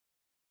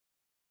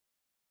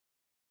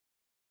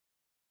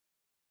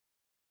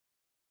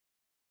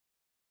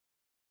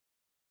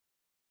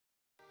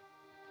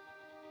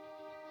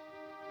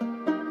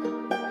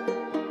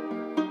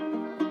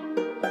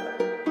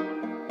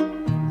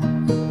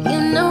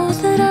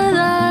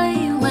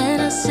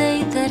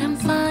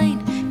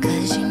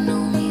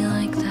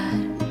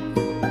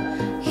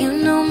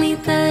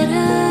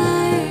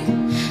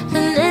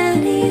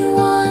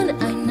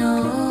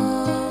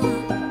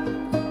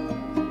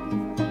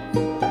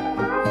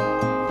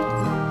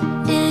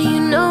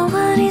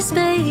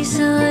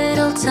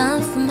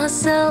time for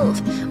myself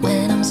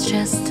when I'm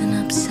stressed and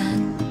upset.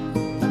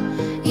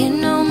 You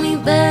know me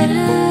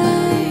better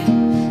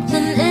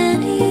than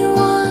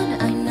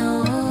anyone I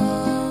know.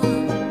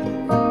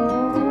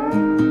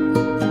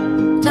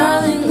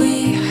 Darling,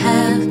 we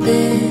have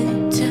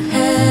been to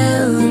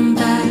hell and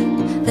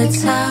back.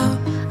 That's how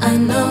I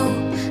know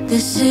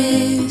this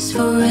is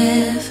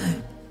forever.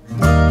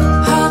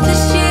 All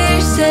these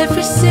years,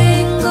 every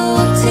single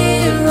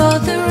tear, all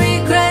the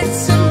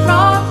regrets and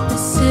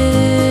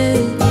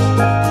promises,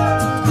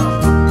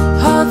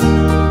 all the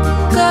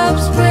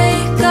ups,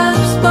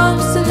 breakups,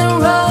 bumps in the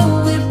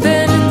road we've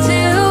been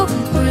until we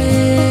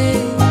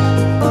break.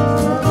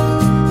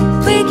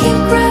 We keep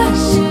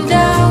crashing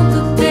down,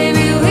 but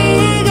baby we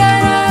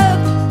got up.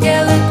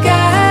 Yeah, look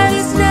at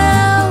us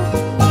now.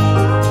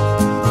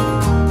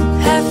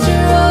 After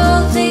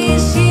all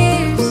these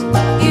years,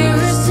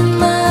 yours and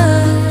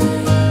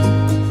mine,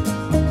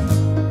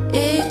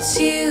 it's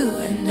you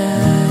and I.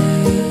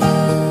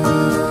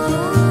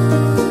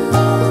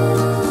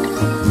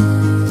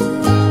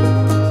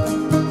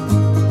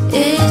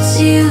 It's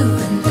you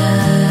and I.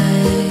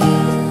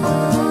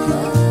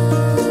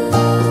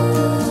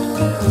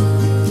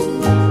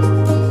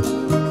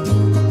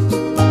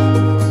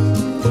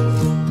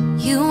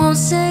 You won't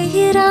say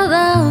it out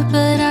loud,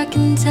 but I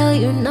can tell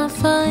you're not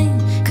fine.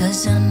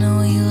 'Cause I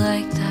know you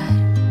like that.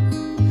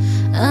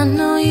 I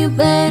know you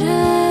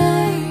better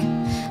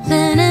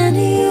than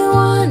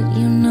anyone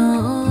you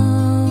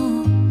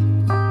know.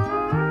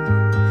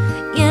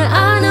 Yeah,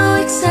 I know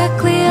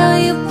exactly how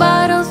you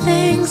bottle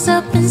things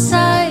up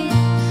inside,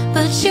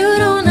 but you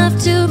don't have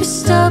to be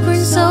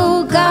stubborn, so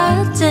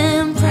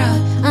goddamn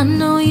proud. I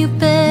know you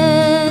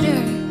better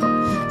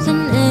than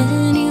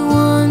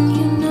anyone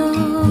you know.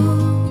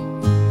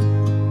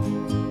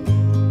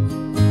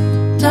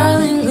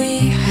 Darling, we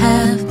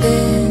have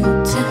been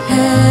to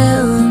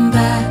hell and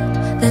back.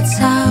 That's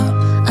how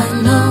I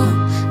know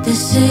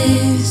this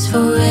is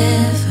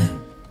forever.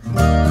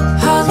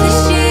 All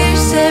these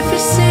years,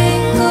 every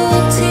single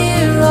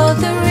tear, all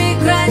the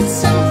regrets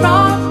and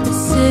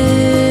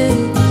promises,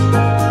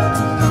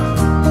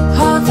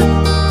 all the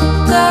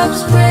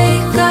ups,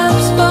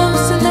 breakups,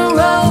 bumps in the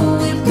road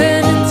we've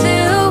been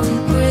until we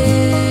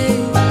break.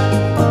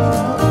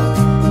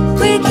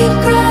 We keep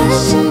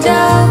crashing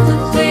down,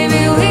 but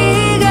baby we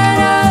got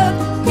up.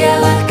 Yeah,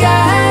 look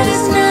at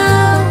us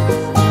now.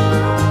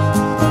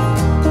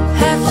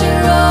 After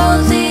all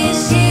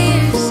these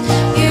years,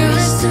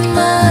 yours to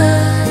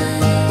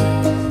mine,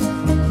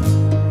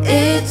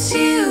 it's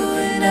you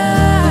and I.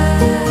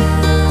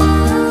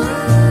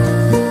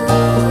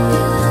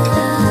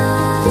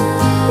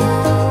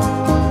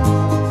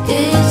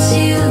 It's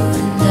you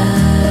and I.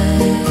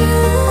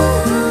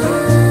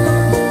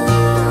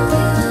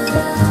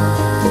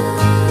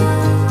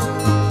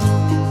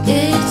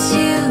 It's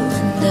you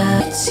and I.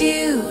 It's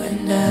you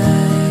and I.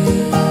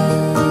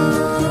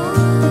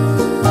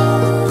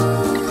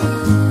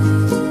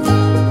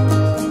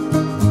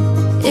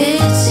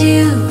 It's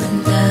you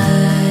and I.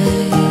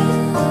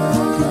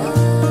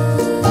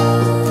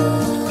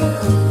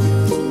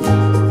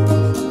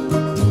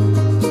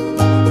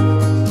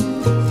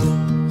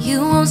 You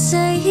won't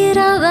say it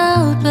out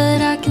loud,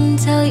 but I can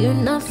tell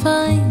you're not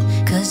fine.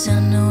 'Cause I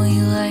know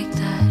you like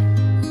that.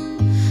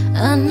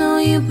 I know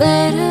you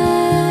better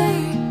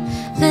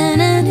than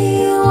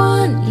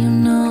anyone you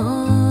know.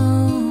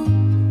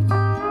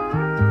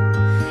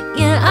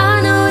 Yeah, I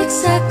know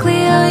exactly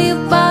how you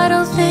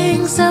bottle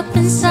things up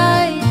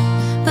inside,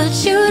 but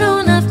you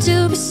don't have to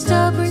be